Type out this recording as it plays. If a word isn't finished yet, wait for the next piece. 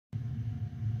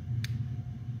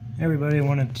Hey everybody, I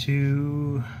wanted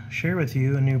to share with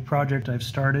you a new project I've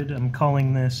started. I'm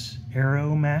calling this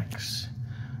Aero Max,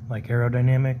 like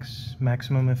aerodynamics,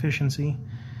 maximum efficiency.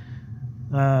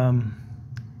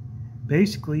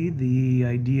 Basically, the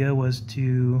idea was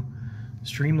to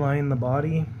streamline the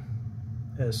body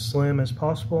as slim as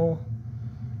possible,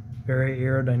 very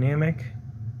aerodynamic,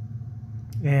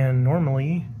 and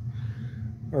normally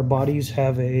our bodies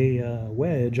have a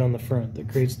wedge on the front that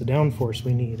creates the downforce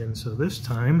we need, and so this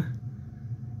time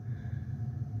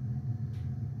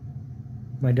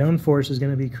my downforce is going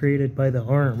to be created by the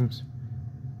arms,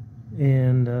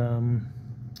 and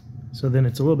so then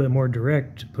it's a little bit more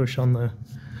direct to push on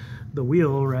the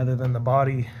wheel rather than the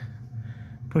body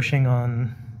pushing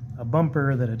on a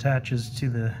bumper that attaches to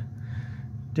the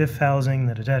diff housing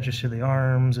that attaches to the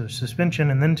arms, or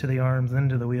suspension, and then to the arms, then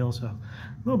to the wheel. So a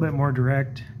little bit more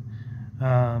direct.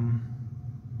 I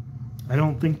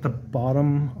don't think the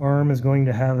bottom arm is going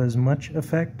to have as much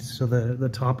effect, so the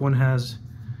top one has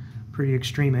pretty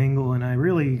extreme angle, and I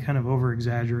really kind of over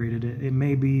exaggerated it. It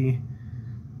may be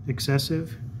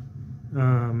excessive,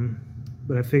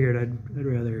 but I figured I'd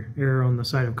rather err on the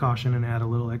side of caution and add a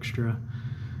little extra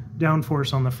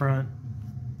downforce on the front.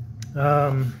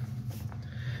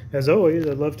 As always,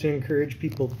 I'd love to encourage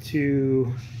people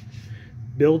to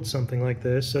build something like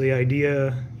this. So the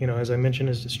idea, as I mentioned,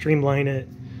 is to streamline it.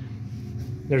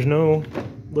 There's no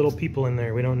little people in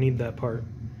there. We don't need that part.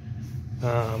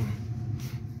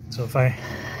 So if I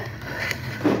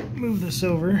move this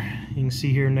over, you can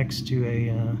see here next to a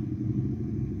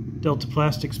Delta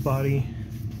Plastics body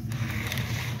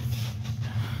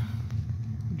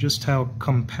just how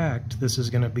compact this is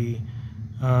going to be.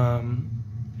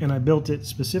 And I built it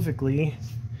specifically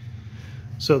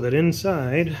so that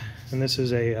inside, and this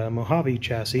is a Mojave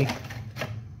chassis,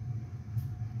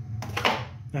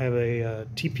 I have a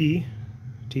TP.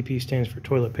 TP stands for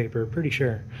toilet paper, pretty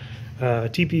sure.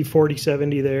 TP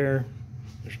 4070 there.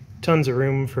 There's tons of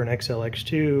room for an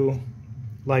XLX2,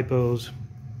 lipos,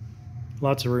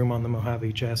 lots of room on the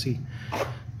Mojave chassis.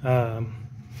 So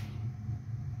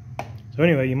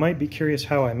anyway, you might be curious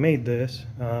how I made this,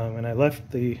 and I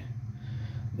left the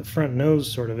front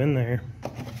nose sort of in there.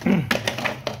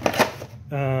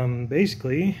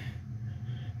 Basically,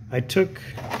 I took,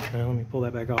 let me pull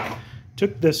that back off.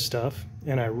 Took this stuff,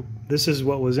 and this is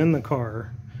what was in the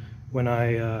car when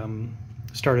I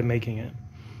started making it,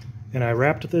 and I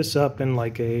wrapped this up in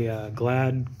like a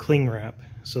Glad cling wrap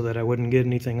so that I wouldn't get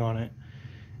anything on it.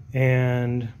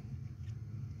 And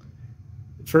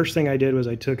first thing I did was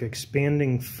I took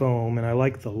expanding foam, and I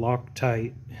like the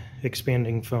Loctite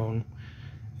expanding foam,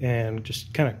 and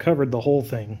just kind of covered the whole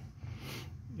thing.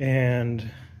 And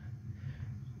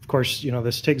of course,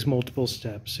 this takes multiple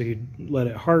steps, so you let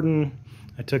it harden.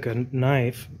 I took a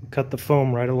knife, cut the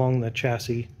foam right along the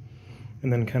chassis,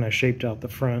 and then kind of shaped out the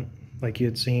front like you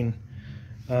had seen.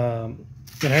 And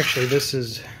actually, this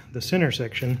is the center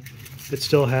section. It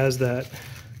still has that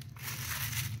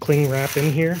cling wrap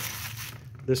in here.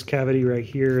 This cavity right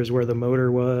here is where the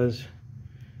motor was.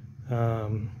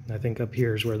 I think up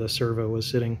here is where the servo was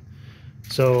sitting.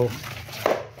 So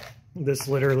this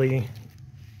literally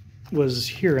was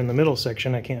here in the middle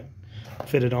section. I can't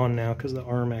fit it on now because the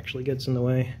arm actually gets in the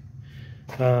way.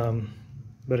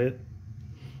 But it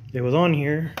was on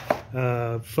here.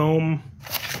 Foam,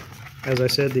 as I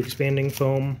said, the expanding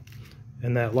foam,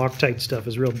 and that Loctite stuff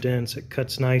is real dense. It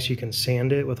cuts nice. You can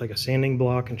sand it with like a sanding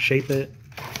block and shape it.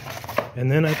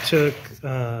 And then I took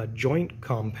joint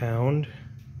compound,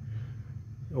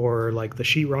 or like the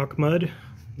sheetrock mud,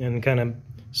 and kind of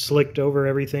slicked over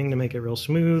everything to make it real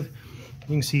smooth.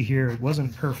 You can see here it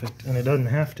wasn't perfect, and it doesn't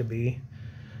have to be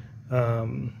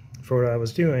for what I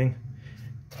was doing.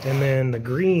 And then the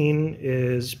green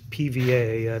is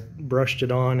PVA. I brushed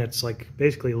it on. It's like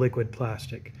basically liquid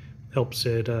plastic. Helps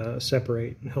it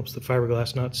separate, helps the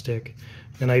fiberglass not stick.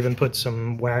 And I even put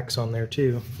some wax on there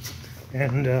too.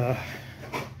 And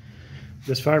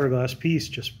this fiberglass piece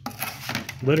just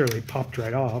literally popped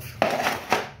right off.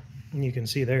 And you can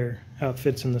see there how it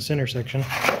fits in the center section.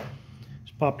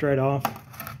 Just popped right off.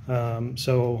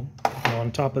 So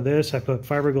on top of this, I put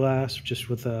fiberglass just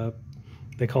with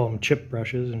they call them chip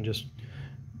brushes, and just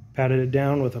patted it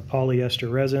down with a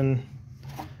polyester resin,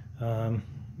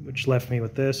 which left me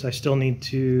with this. I still need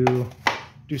to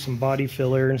do some body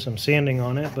filler and some sanding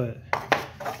on it, but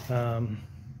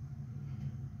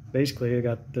basically I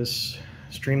got this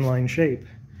streamlined shape.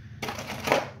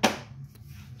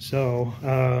 So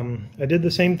I did the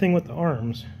same thing with the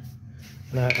arms,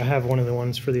 and I have one of the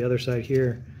ones for the other side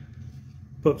here.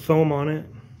 Put foam on it,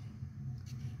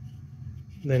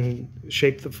 then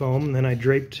shaped the foam, and then I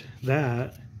draped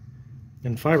that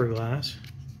in fiberglass.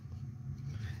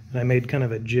 And I made kind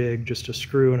of a jig, just a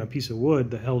screw and a piece of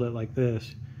wood that held it like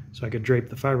this, so I could drape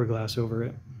the fiberglass over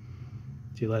it.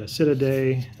 So you let it sit a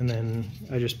day, and then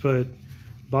I just put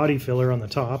body filler on the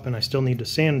top, and I still need to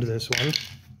sand this one.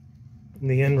 And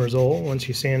the end result, once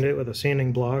you sand it with a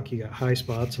sanding block, you got high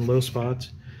spots and low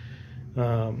spots.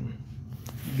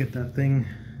 Get that thing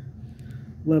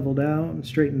leveled out and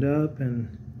straightened up,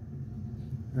 and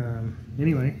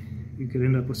anyway, you could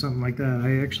end up with something like that.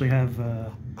 I actually have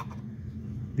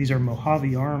these are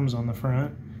Mojave arms on the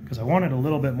front because I wanted a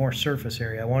little bit more surface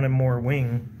area. I wanted more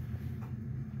wing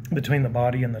between the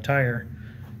body and the tire,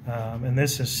 and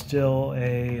this is still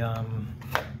a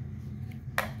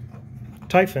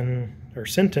Typhon or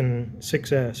Sinton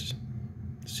 6S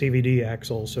CVD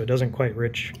axle, so it doesn't quite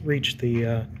reach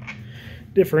the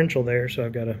differential there, so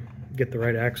I've got to get the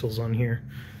right axles on here.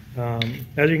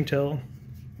 As you can tell,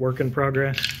 work in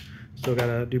progress. Still got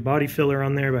to do body filler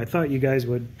on there, but I thought you guys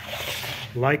would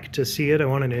like to see it. I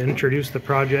wanted to introduce the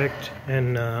project,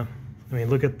 and I mean,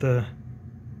 look at the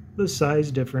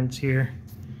size difference here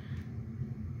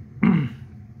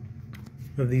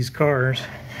of these cars.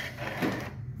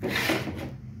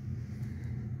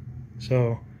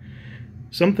 So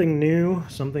something new,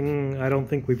 something I don't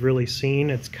think we've really seen.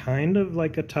 It's kind of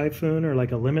like a Typhoon or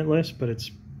like a Limitless, but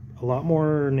it's a lot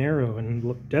more narrow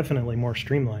and definitely more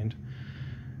streamlined.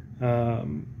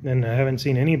 And I haven't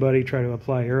seen anybody try to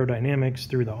apply aerodynamics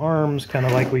through the arms, kind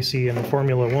of like we see in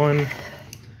Formula One.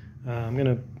 I'm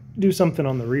going to do something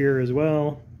on the rear as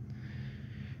well.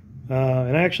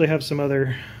 And I actually have some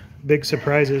other big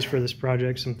surprises for this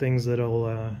project, some things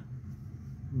that'll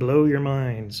blow your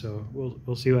mind. So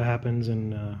we'll see what happens,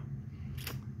 and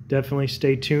definitely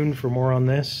stay tuned for more on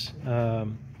this.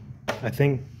 I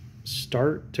think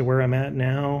start to where I'm at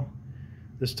now,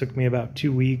 this took me about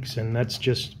 2 weeks, and that's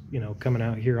just, you know, coming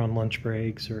out here on lunch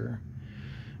breaks or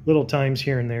little times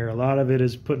here and there. A lot of it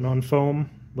is putting on foam,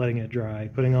 letting it dry,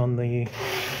 putting on the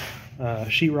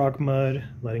sheetrock mud,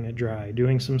 letting it dry,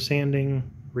 doing some sanding,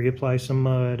 reapply some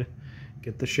mud,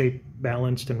 get the shape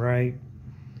balanced and right.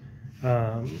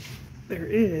 There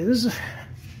is,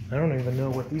 I don't even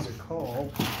know what these are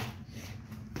called.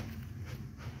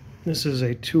 This is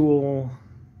a tool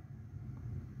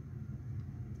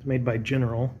made by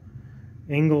General,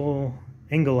 angle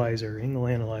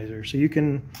analyzer. So you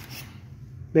can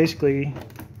basically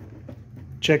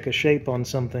check a shape on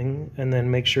something and then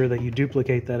make sure that you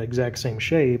duplicate that exact same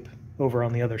shape over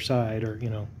on the other side, or, you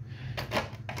know,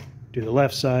 do the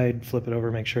left side, flip it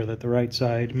over, make sure that the right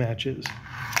side matches.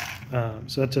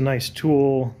 So that's a nice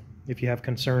tool if you have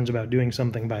concerns about doing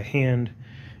something by hand.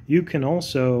 You can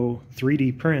also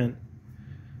 3D print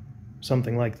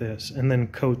something like this and then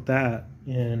coat that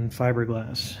in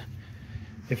fiberglass.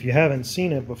 If you haven't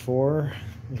seen it before,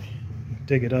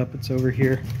 dig it up, it's over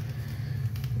here.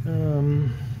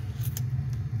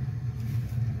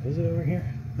 Is it over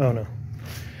here? Oh no,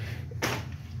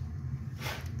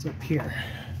 it's up here.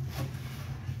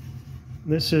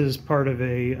 This is part of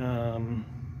a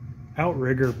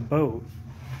outrigger boat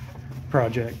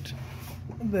project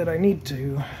that I need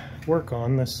to work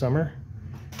on this summer.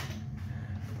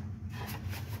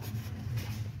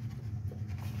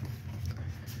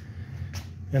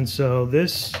 And so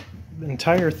this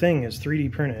entire thing is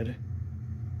 3D printed.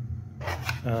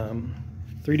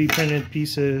 3D printed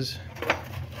pieces.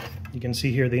 You can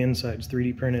see here the inside's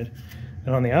 3D printed.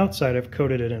 And on the outside I've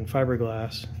coated it in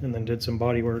fiberglass and then did some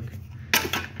body work.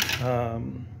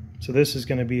 So this is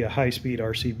going to be a high-speed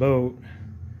RC boat,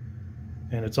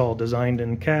 and it's all designed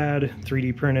in CAD,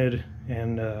 3D printed,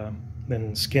 and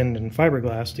then skinned in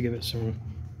fiberglass to give it some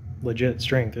legit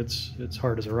strength. It's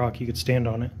hard as a rock. You could stand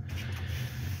on it.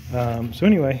 So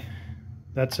anyway,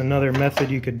 that's another method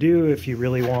you could do if you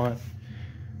really want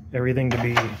everything to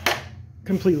be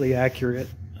completely accurate.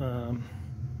 Then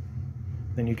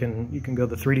you can go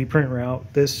the 3D print route.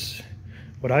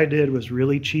 What I did was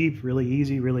really cheap, really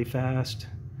easy, really fast,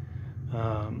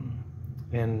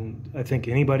 and I think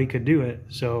anybody could do it.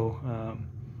 So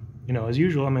you know, as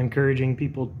usual, I'm encouraging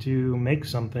people to make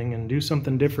something and do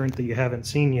something different that you haven't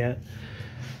seen yet.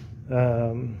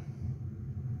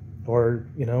 Or,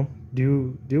 you know,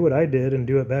 do what I did and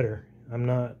do it better. I'm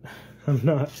not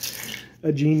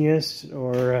a genius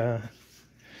or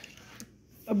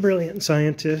a brilliant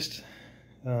scientist.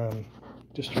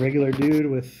 Just a regular dude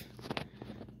with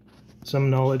some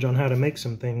knowledge on how to make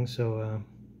some things. So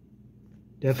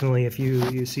definitely, if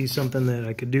you see something that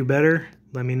I could do better,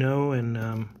 let me know.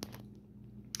 And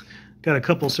got a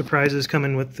couple surprises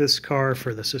coming with this car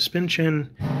for the suspension,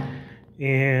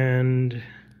 and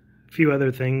a few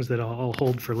other things that I'll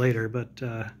hold for later. But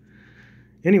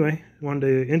anyway, wanted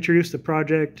to introduce the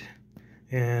project,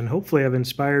 and hopefully I've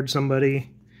inspired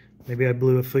somebody. Maybe I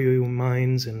blew a few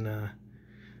minds, and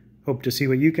hope to see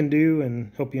what you can do,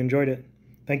 and hope you enjoyed it.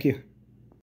 Thank you.